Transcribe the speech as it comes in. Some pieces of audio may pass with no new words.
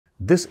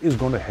This is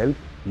going to help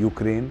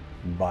Ukraine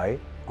buy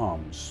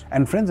arms.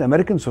 And friends,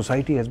 American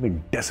society has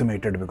been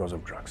decimated because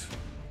of drugs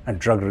and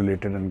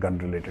drug-related and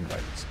gun-related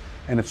violence.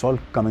 And it's all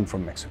coming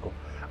from Mexico.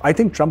 I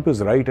think Trump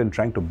is right in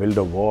trying to build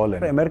a wall,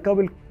 and America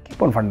will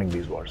keep on funding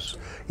these wars,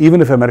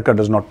 even if America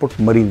does not put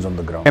Marines on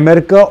the ground.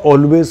 America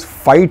always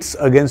fights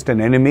against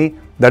an enemy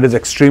that is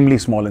extremely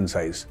small in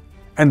size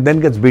and then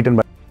gets beaten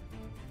by.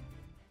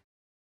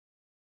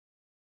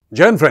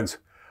 Jai Hind friends,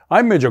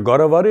 I'm Major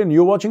Gaurav Arya and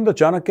you're watching the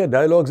Chanakya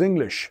Dialogues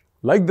English.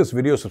 Like this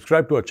video,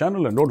 subscribe to our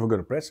channel and don't forget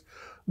to press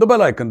the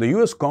bell icon. The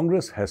US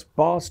Congress has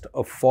passed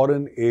a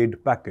foreign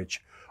aid package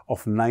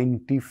of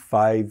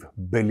 95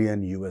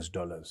 billion US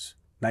dollars.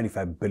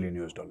 95 billion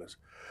US dollars.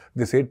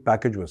 This aid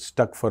package was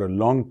stuck for a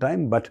long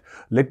time, but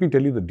let me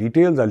tell you the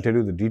details. I'll tell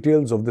you the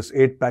details of this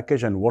aid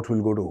package and what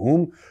will go to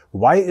whom,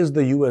 why is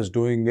the US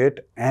doing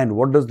it, and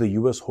what does the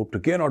US hope to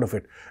gain out of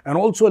it. And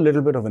also a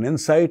little bit of an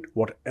insight,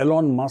 what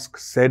Elon Musk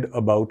said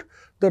about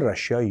the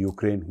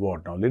Russia-Ukraine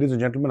war. Now, ladies and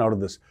gentlemen, out of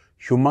this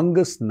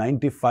humongous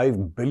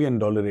 $95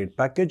 billion aid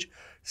package,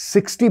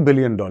 $60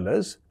 billion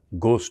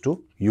goes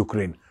to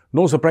Ukraine.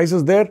 No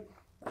surprises there.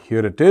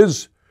 Here it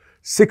is.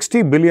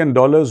 $60 billion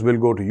will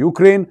go to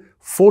Ukraine,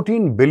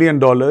 $14 billion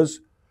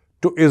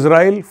to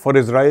Israel for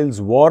Israel's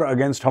war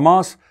against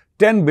Hamas,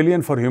 $10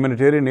 billion for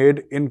humanitarian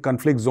aid in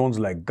conflict zones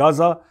like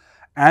Gaza,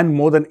 and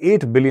more than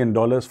 $8 billion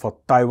for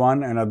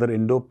Taiwan and other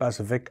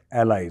Indo-Pacific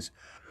allies.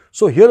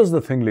 So here's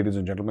the thing, ladies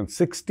and gentlemen,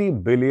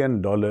 $60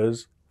 billion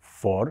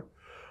for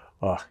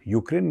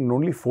Ukraine and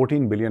only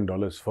 $14 billion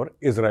for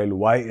Israel.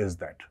 Why is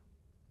that?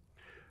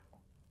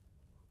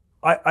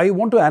 I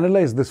want to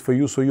analyze this for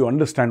you so you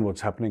understand what's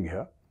happening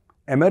here.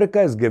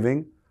 America is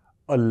giving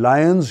a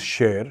lion's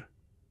share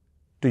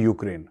to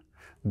Ukraine.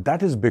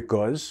 That is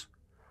because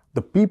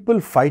the people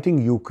fighting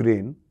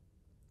Ukraine,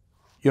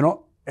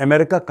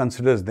 America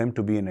considers them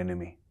to be an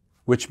enemy,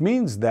 which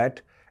means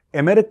that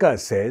America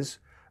says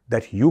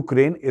that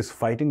Ukraine is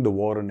fighting the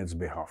war on its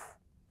behalf.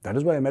 That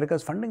is why America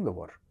is funding the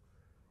war.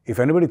 If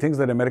anybody thinks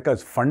that America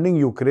is funding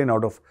Ukraine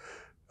out of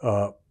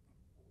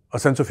a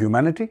sense of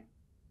humanity,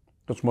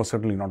 that's most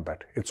certainly not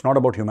that. It's not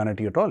about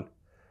humanity at all.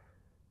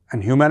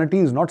 And humanity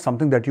is not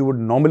something that you would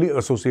normally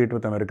associate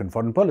with American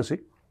foreign policy.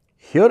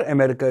 Here,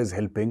 America is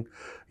helping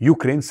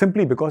Ukraine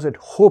simply because it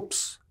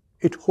hopes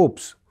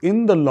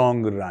in the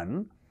long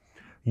run,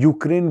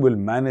 Ukraine will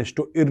manage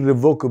to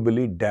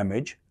irrevocably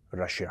damage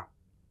Russia,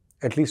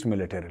 at least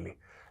militarily.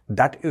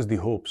 That is the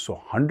hope.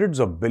 So hundreds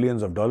of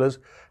billions of dollars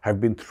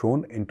have been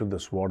thrown into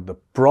this war. The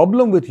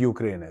problem with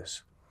Ukraine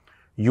is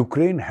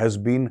Ukraine has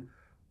been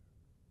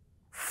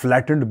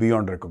flattened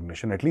beyond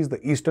recognition. At least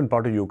the eastern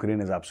part of Ukraine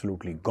is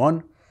absolutely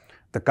gone.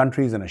 The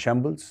country is in a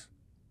shambles,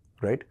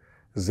 right?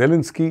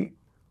 Zelensky,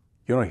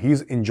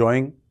 he's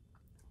enjoying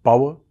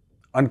power,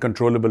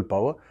 uncontrollable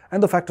power.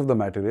 And the fact of the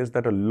matter is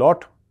that a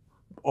lot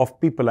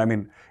of people,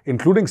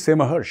 including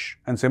Seymour Hersh,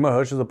 and Seymour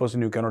Hersh is a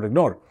person you cannot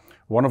ignore,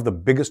 one of the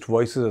biggest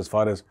voices as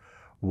far as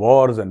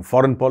wars and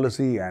foreign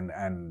policy and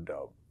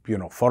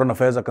foreign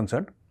affairs are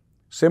concerned.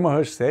 Seymour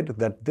Hersh said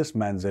that this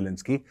man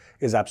Zelensky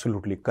is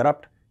absolutely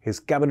corrupt. His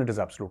cabinet is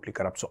absolutely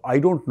corrupt. So I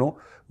don't know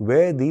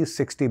where these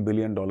 $60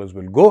 billion will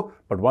go.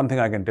 But one thing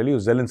I can tell you,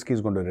 Zelensky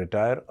is going to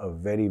retire a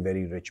very,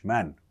 very rich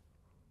man.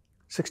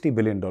 $60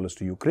 billion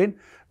to Ukraine.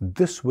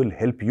 This will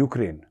help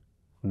Ukraine,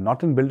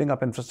 not in building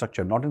up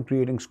infrastructure, not in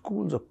creating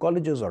schools or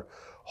colleges or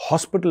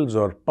hospitals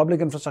or public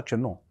infrastructure.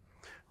 No.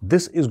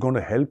 This is going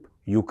to help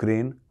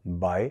Ukraine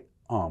buy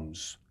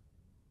arms.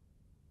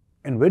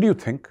 And where do you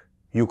think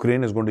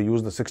Ukraine is going to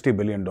use the $60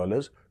 billion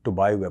to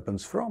buy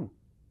weapons from?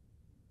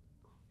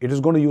 It is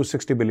going to use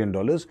 $60 billion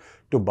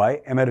to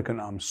buy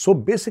American arms. So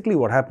basically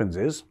what happens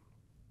is,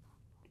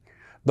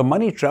 the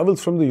money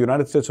travels from the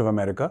United States of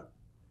America,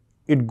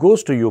 it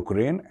goes to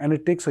Ukraine and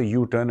it takes a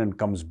U-turn and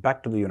comes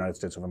back to the United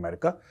States of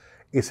America.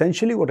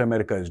 Essentially what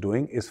America is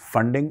doing is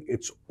funding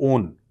its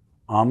own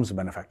arms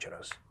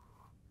manufacturers.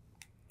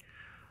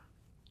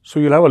 So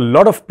you'll have a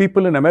lot of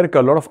people in America,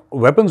 a lot of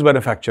weapons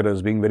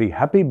manufacturers being very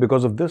happy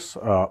because of this.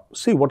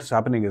 See, what is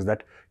happening is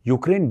that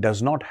Ukraine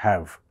does not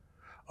have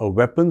a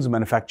weapons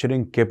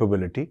manufacturing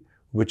capability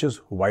which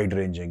is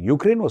wide-ranging.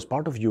 Ukraine was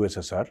part of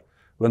USSR.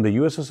 When the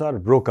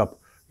USSR broke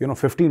up,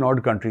 15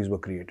 odd countries were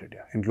created,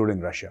 including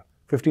Russia.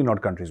 15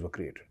 odd countries were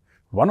created.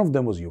 One of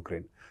them was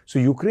Ukraine. So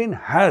Ukraine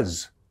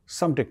has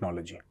some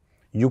technology.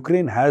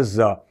 Ukraine has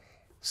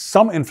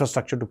some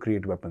infrastructure to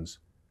create weapons.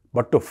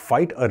 But to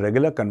fight a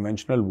regular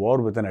conventional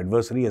war with an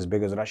adversary as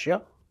big as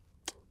Russia?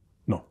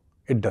 No,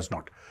 it does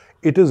not.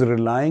 It is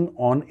relying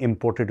on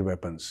imported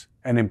weapons.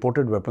 And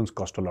imported weapons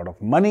cost a lot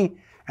of money.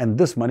 And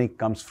this money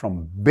comes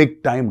from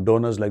big-time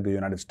donors like the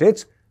United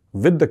States,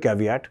 with the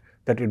caveat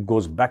that it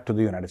goes back to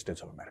the United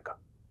States of America.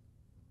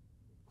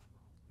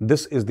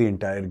 This is the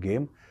entire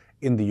game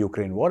in the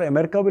Ukraine war.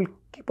 America will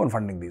keep on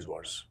funding these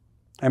wars.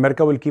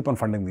 America will keep on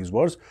funding these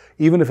wars,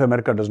 even if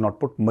America does not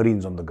put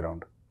Marines on the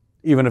ground.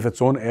 Even if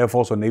its own Air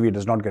Force or Navy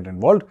does not get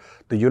involved,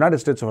 the United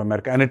States of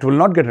America, and it will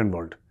not get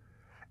involved.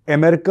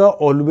 America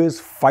always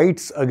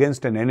fights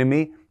against an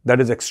enemy that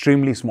is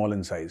extremely small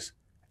in size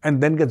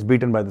and then gets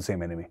beaten by the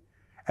same enemy.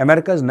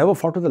 America has never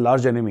fought with a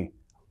large enemy.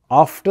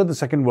 After the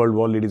Second World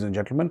War, ladies and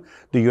gentlemen,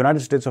 the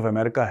United States of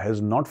America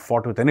has not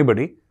fought with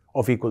anybody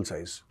of equal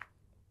size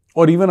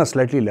or even a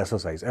slightly lesser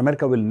size.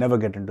 America will never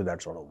get into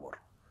that sort of war.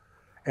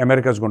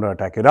 America is going to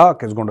attack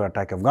Iraq, it's going to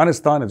attack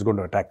Afghanistan, it's going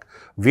to attack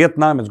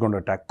Vietnam, it's going to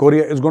attack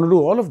Korea, it's going to do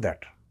all of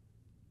that.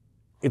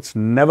 It's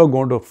never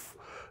going to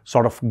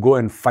sort of go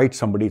and fight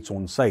somebody its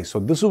own size. So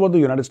this is what the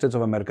United States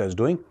of America is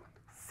doing,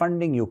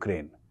 funding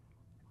Ukraine.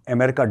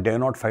 America dare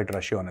not fight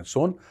Russia on its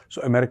own,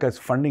 so America is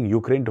funding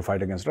Ukraine to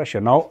fight against Russia.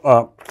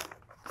 Now,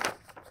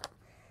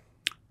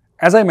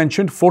 as I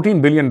mentioned, $14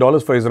 billion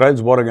for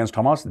Israel's war against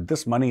Hamas.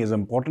 This money is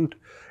important.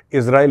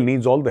 Israel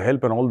needs all the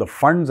help and all the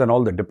funds and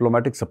all the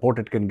diplomatic support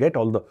it can get,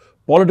 all the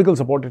political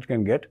support it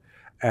can get.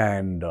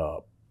 And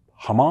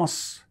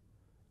Hamas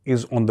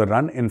is on the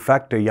run. In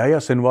fact, Yahya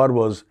Sinwar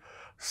was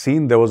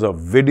seen. There was a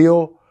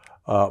video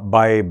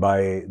by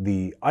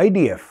the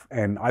IDF,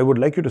 and I would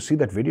like you to see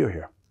that video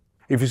here.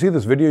 If you see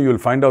this video, you'll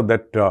find out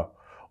that,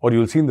 or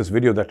you'll see in this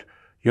video that,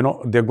 you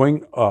know, they're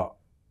going,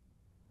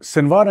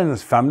 Sinwar and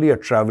his family are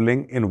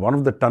traveling in one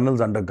of the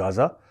tunnels under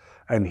Gaza,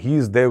 and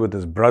he's there with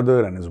his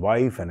brother and his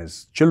wife and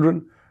his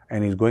children,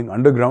 and he's going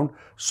underground.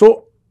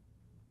 So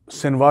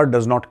Sinwar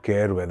does not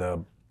care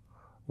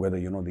whether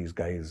you know, these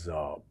guys,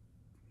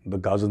 the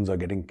Gazans are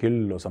getting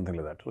killed or something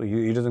like that. So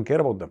he doesn't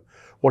care about them.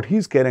 What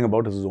he's caring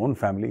about is his own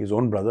family, his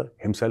own brother,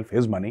 himself,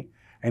 his money,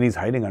 and he's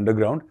hiding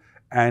underground.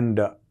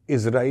 And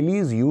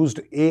Israelis used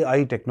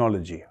AI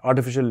technology,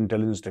 artificial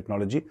intelligence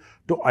technology,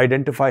 to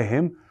identify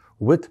him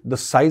with the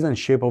size and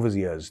shape of his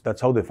ears.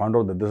 That's how they found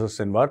out that this is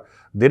Sinwar.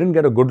 They didn't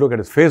get a good look at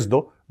his face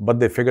though, but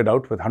they figured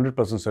out with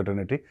 100%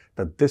 certainty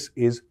that this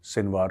is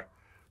Sinwar.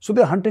 So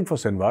they're hunting for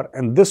Sinwar,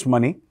 and this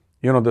money,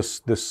 you know,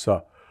 this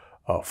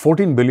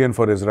 14 billion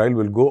for Israel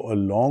will go a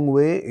long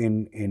way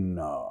in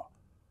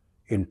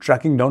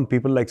tracking down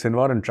people like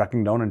Sinwar and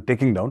tracking down and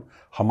taking down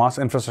Hamas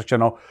infrastructure.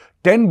 Now,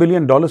 $10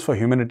 billion for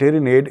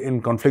humanitarian aid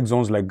in conflict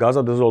zones like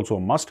Gaza. This is also a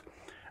must.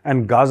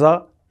 And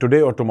Gaza,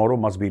 today or tomorrow,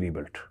 must be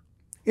rebuilt.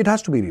 It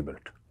has to be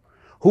rebuilt.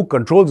 Who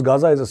controls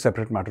Gaza is a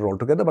separate matter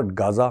altogether, but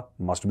Gaza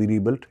must be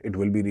rebuilt. It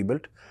will be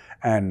rebuilt.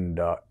 And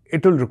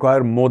it will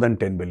require more than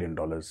 $10 billion.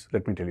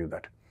 Let me tell you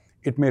that.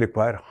 It may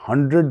require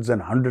hundreds and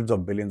hundreds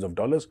of billions of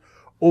dollars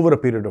over a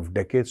period of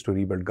decades to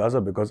rebuild Gaza,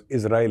 because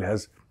Israel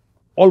has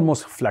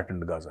almost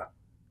flattened Gaza.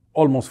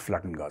 Almost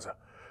flattened Gaza.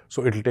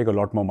 So it will take a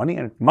lot more money,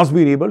 and it must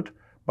be rebuilt,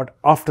 but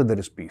after there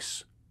is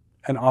peace.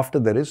 And after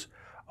there is,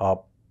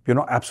 you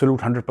know, absolute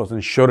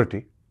 100%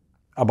 surety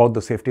about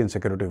the safety and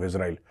security of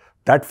Israel.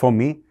 That for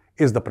me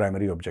is the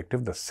primary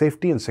objective, the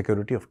safety and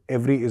security of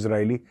every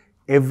Israeli,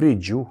 every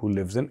Jew who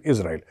lives in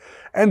Israel.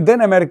 And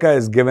then America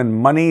has given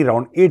money,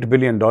 around $8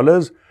 billion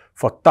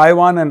for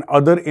Taiwan and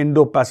other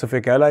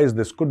Indo-Pacific allies.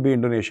 This could be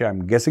Indonesia.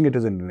 I'm guessing it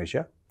is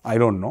Indonesia. I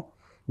don't know,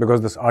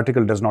 because this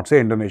article does not say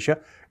Indonesia.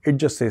 It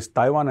just says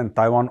Taiwan, and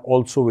Taiwan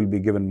also will be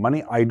given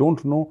money. I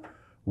don't know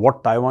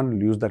what Taiwan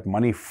will use that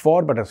money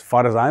for, but as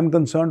far as I'm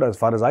concerned, as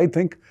far as I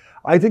think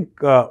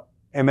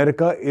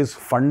America is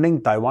funding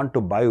Taiwan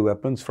to buy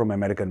weapons from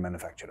American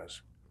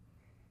manufacturers.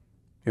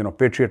 You know,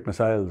 Patriot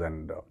missiles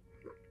and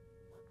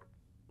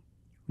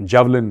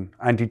Javelin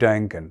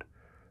anti-tank, and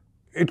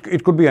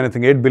it could be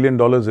anything. $8 billion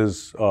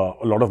is a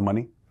lot of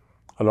money.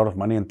 A lot of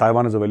money. And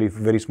Taiwan is a very,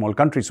 very small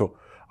country, so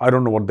I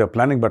don't know what they're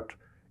planning, but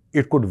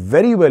it could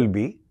very well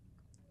be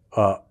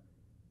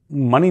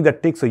money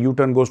that takes a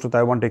U-turn, goes to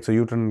Taiwan, takes a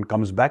U-turn, and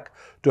comes back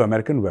to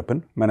American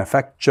weapon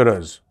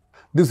manufacturers.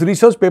 This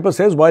research paper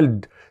says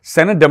while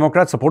Senate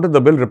Democrats supported the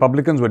bill,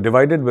 Republicans were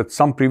divided, with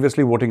some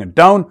previously voting it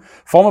down.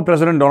 Former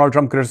President Donald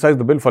Trump criticized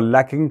the bill for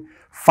lacking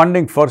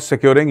funding for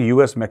securing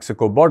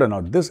US-Mexico border.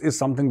 Now, this is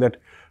something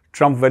that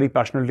Trump very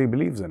passionately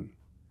believes in.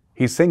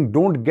 He's saying,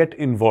 don't get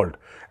involved.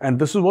 And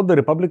this is what the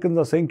Republicans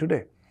are saying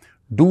today.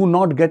 Do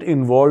not get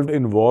involved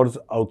in wars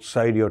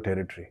outside your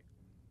territory.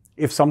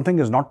 If something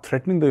is not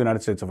threatening the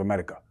United States of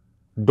America,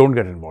 don't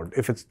get involved.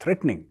 If it's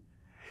threatening,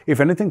 if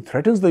anything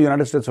threatens the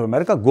United States of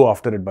America, go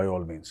after it by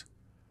all means.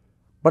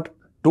 But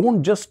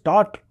don't just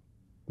start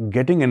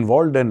getting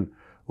involved and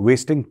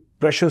wasting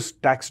precious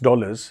tax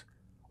dollars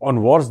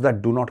on wars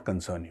that do not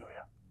concern you.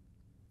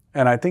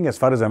 And I think as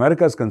far as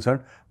America is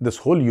concerned, this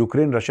whole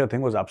Ukraine-Russia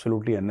thing was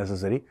absolutely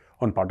unnecessary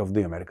on part of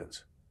the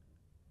Americans.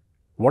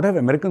 What have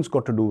Americans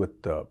got to do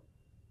with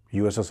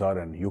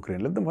USSR and Ukraine?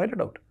 Let them fight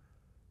it out.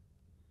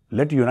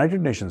 Let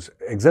United Nations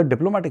exert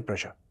diplomatic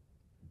pressure.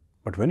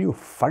 But when you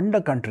fund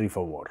a country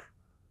for war,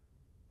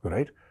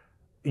 right,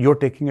 you're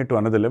taking it to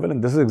another level.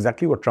 And this is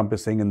exactly what Trump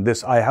is saying in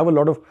this. I have a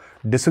lot of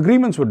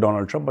disagreements with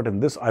Donald Trump, but in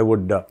this I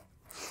would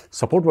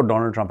support what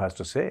Donald Trump has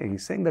to say.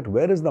 He's saying that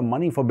where is the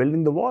money for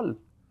building the wall?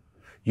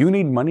 You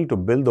need money to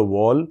build the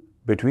wall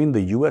between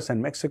the US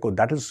and Mexico.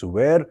 That is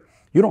where,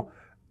 you know,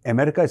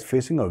 America is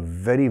facing a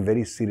very,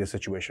 very serious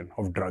situation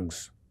of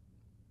drugs,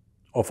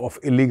 of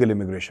illegal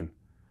immigration.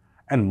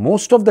 And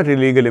most of that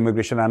illegal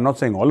immigration, I'm not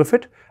saying all of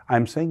it,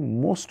 I'm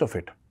saying most of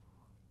it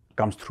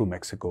comes through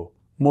Mexico.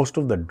 Most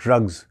of the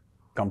drugs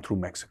come through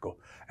Mexico.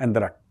 And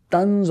there are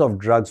tons of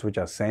drugs which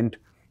are sent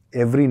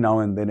every now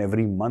and then,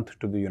 every month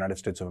to the United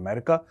States of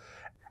America.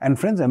 And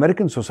friends,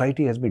 American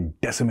society has been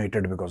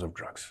decimated because of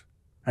drugs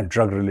and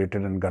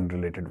drug-related and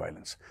gun-related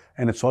violence.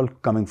 And it's all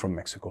coming from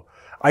Mexico.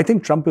 I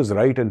think Trump is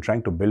right in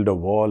trying to build a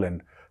wall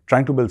and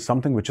trying to build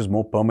something which is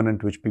more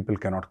permanent, which people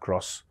cannot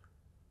cross.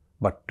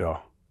 But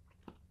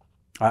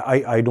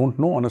I don't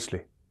know,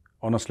 honestly.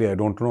 Honestly, I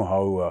don't know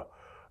how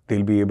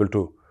they'll be able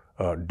to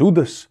do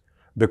this,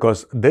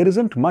 because there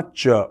isn't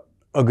much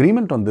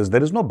agreement on this.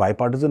 There is no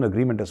bipartisan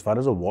agreement as far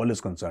as a wall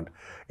is concerned.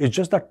 It's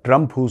just that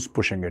Trump who's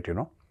pushing it,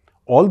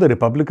 All the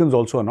Republicans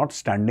also are not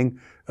standing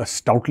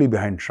stoutly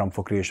behind Trump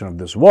for creation of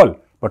this wall.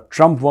 But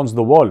Trump wants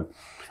the wall.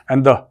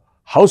 And the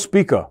House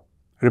Speaker,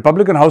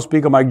 Republican House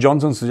Speaker Mike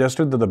Johnson,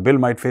 suggested that the bill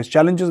might face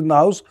challenges in the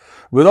House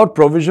without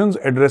provisions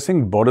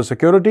addressing border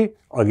security.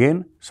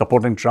 Again,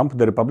 supporting Trump,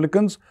 the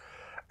Republicans.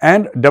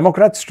 And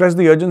Democrats stressed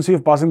the urgency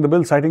of passing the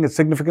bill, citing its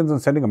significance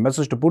and sending a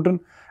message to Putin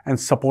and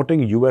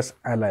supporting US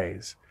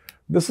allies.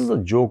 This is a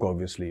joke,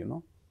 obviously,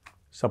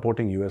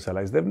 supporting US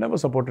allies. They've never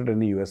supported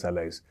any US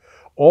allies.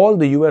 All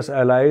the US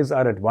allies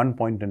are at one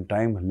point in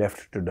time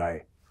left to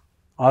die.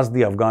 Ask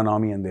the Afghan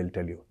army and they'll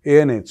tell you.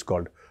 ANA it's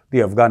called.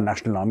 The Afghan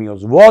National Army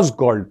was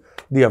called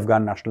the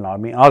Afghan National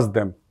Army. Ask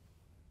them.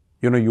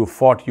 You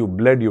fought, you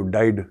bled, you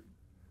died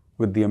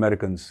with the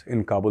Americans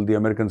in Kabul. The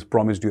Americans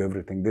promised you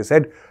everything. They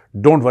said,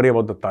 don't worry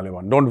about the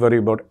Taliban. Don't worry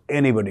about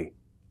anybody.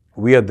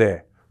 We are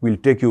there. We'll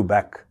take you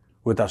back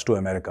with us to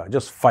America.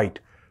 Just fight.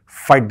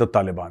 Fight the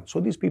Taliban. So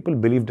these people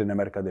believed in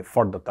America. They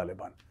fought the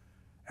Taliban.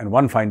 And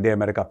one fine day,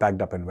 America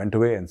packed up and went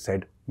away and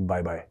said,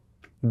 bye-bye.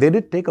 They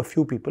did take a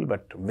few people,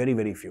 but very,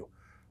 very few.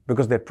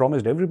 Because they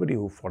promised everybody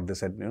who fought. They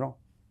said,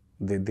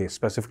 they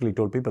specifically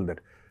told people that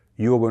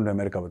you are going to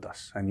America with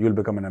us and you'll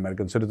become an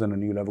American citizen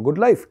and you'll have a good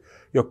life.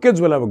 Your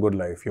kids will have a good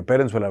life. Your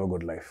parents will have a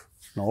good life.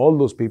 Now, all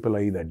those people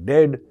are either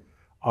dead,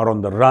 are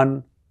on the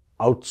run,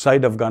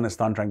 outside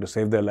Afghanistan trying to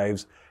save their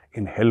lives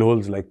in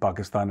hellholes like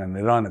Pakistan and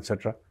Iran,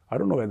 etc. I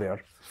don't know where they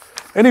are.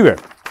 Anyway,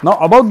 now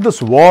about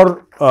this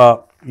war,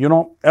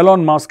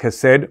 Elon Musk has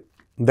said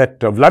that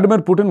Vladimir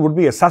Putin would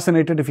be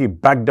assassinated if he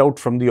backed out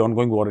from the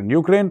ongoing war in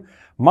Ukraine.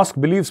 Musk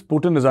believes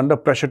Putin is under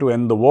pressure to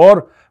end the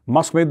war.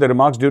 Musk made the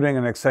remarks during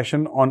an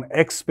session on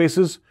X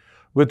Spaces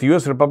with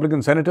US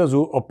Republican senators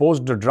who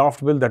opposed the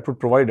draft bill that would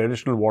provide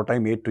additional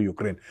wartime aid to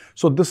Ukraine.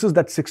 So this is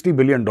that $60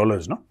 billion,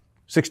 no?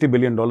 $60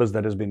 billion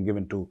that has been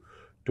given to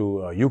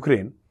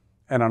Ukraine,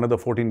 and another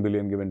 14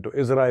 billion given to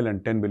Israel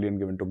and 10 billion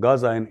given to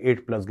Gaza and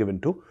 8+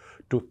 given to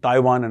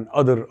Taiwan and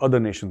other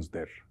nations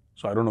there.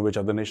 So I don't know which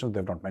other nations,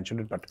 they've not mentioned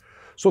it. But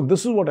so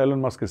this is what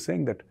Elon Musk is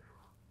saying, that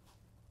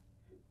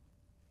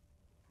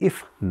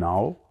if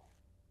now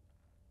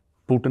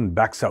Putin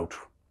backs out,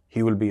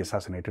 he will be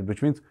assassinated,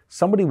 which means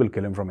somebody will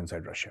kill him from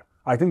inside Russia.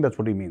 I think that's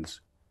what he means.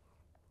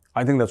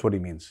 I think that's what he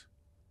means.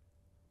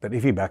 That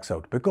if he backs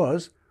out,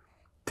 because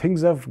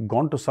things have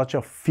gone to such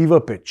a fever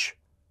pitch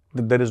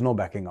that there is no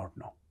backing out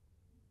now.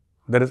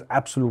 There is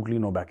absolutely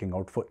no backing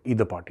out for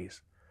either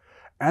parties.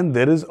 And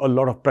there is a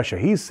lot of pressure.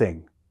 He's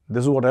saying,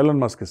 this is what Elon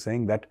Musk is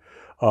saying, that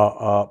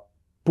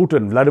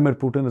Vladimir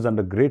Putin is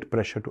under great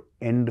pressure to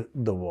end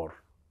the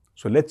war.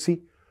 So let's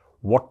see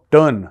what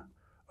turn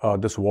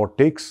this war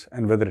takes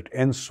and whether it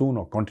ends soon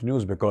or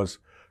continues, because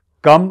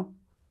come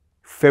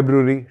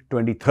February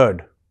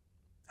 23rd,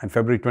 and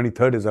February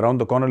 23rd is around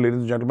the corner, ladies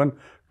and gentlemen,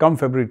 come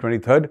February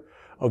 23rd,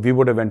 we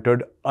would have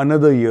entered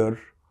another year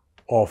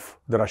of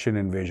the Russian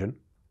invasion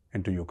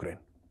into Ukraine.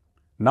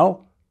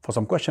 Now, for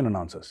some question and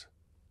answers.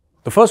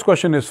 The first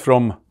question is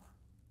from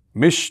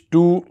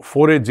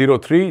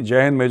Mish24803.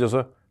 Jai Hind, Major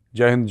Sir.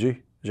 Jai Hind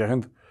Ji. Jai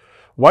Hind.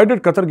 Why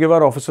did Qatar give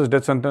our officers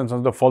death sentence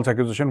under false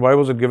accusation? Why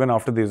was it given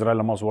after the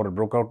Israel-Hamas war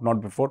broke out,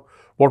 not before?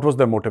 What was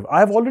their motive? I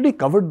have already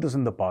covered this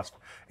in the past.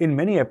 In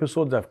many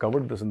episodes, I've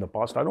covered this in the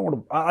past. I don't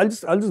want to.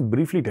 I'll just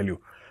briefly tell you.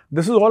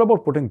 This is all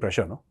about putting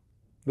pressure, no?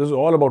 This is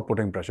all about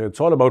putting pressure. It's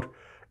all about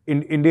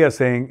India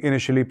saying,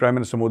 initially, Prime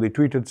Minister Modi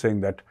tweeted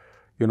saying that,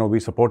 we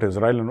support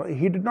Israel. And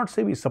he did not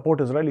say we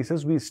support Israel. He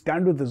says we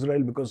stand with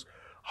Israel because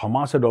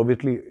Hamas had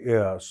obviously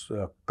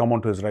come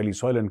onto Israeli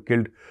soil and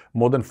killed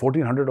more than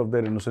 1,400 of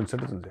their innocent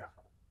citizens there.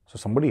 So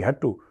somebody had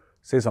to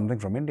say something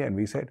from India, and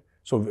we said.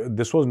 So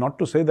this was not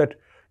to say that,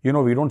 we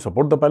don't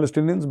support the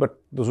Palestinians,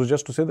 but this was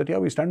just to say that, yeah,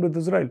 we stand with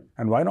Israel.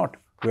 And why not?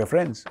 We are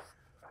friends.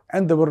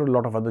 And there were a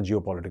lot of other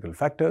geopolitical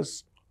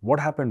factors. What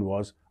happened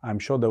was, I'm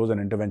sure there was an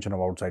intervention of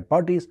outside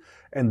parties,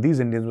 and these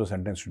Indians were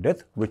sentenced to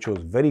death, which was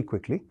very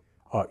quickly,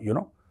 sort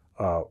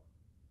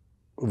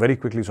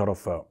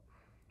of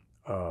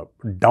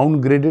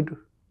downgraded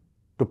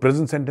to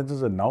prison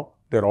sentences, and now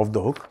they're off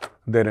the hook.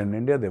 They're in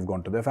India, they've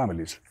gone to their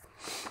families.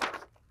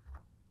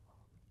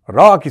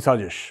 Ra ki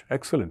sajish.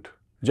 Excellent.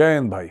 Jai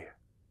Hind bhai.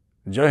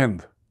 Jai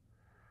Hind.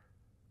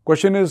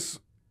 Question is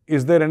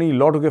there any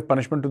law to give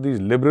punishment to these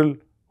liberal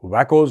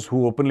wackos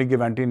who openly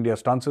give anti-India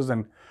stances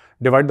and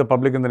divide the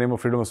public in the name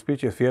of freedom of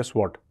speech? If yes,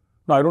 what?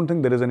 No, I don't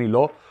think there is any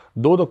law,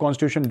 though the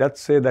Constitution does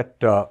say that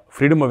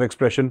freedom of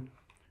expression,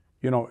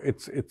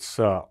 it's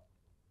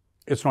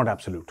not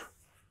absolute.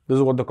 This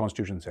is what the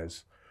Constitution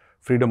says.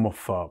 Freedom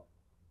of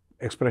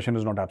expression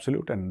is not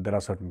absolute and there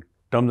are certain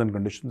terms and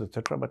conditions,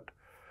 etc. But,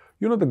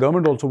 the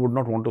government also would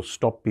not want to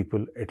stop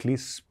people at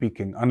least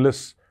speaking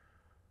unless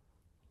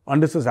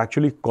it's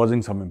actually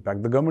causing some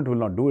impact. The government will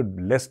not do it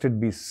lest it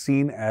be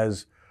seen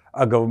as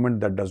a government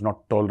that does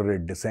not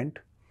tolerate dissent.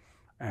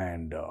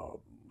 And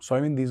so,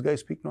 these guys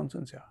speak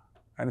nonsense, yeah.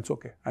 And it's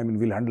okay.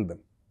 We'll handle them,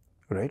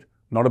 right?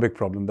 Not a big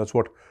problem. That's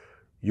what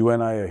you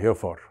and I are here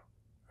for,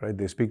 right?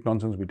 They speak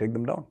nonsense, we take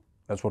them down.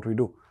 That's what we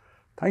do.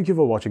 Thank you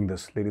for watching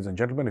this, ladies and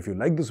gentlemen. If you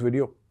like this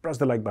video, press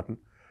the like button.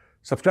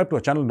 Subscribe to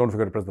our channel. Don't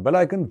forget to press the bell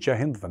icon. Jai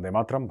Hind, Vande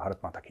Mataram,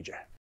 Bharat Mata Ki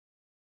Jai.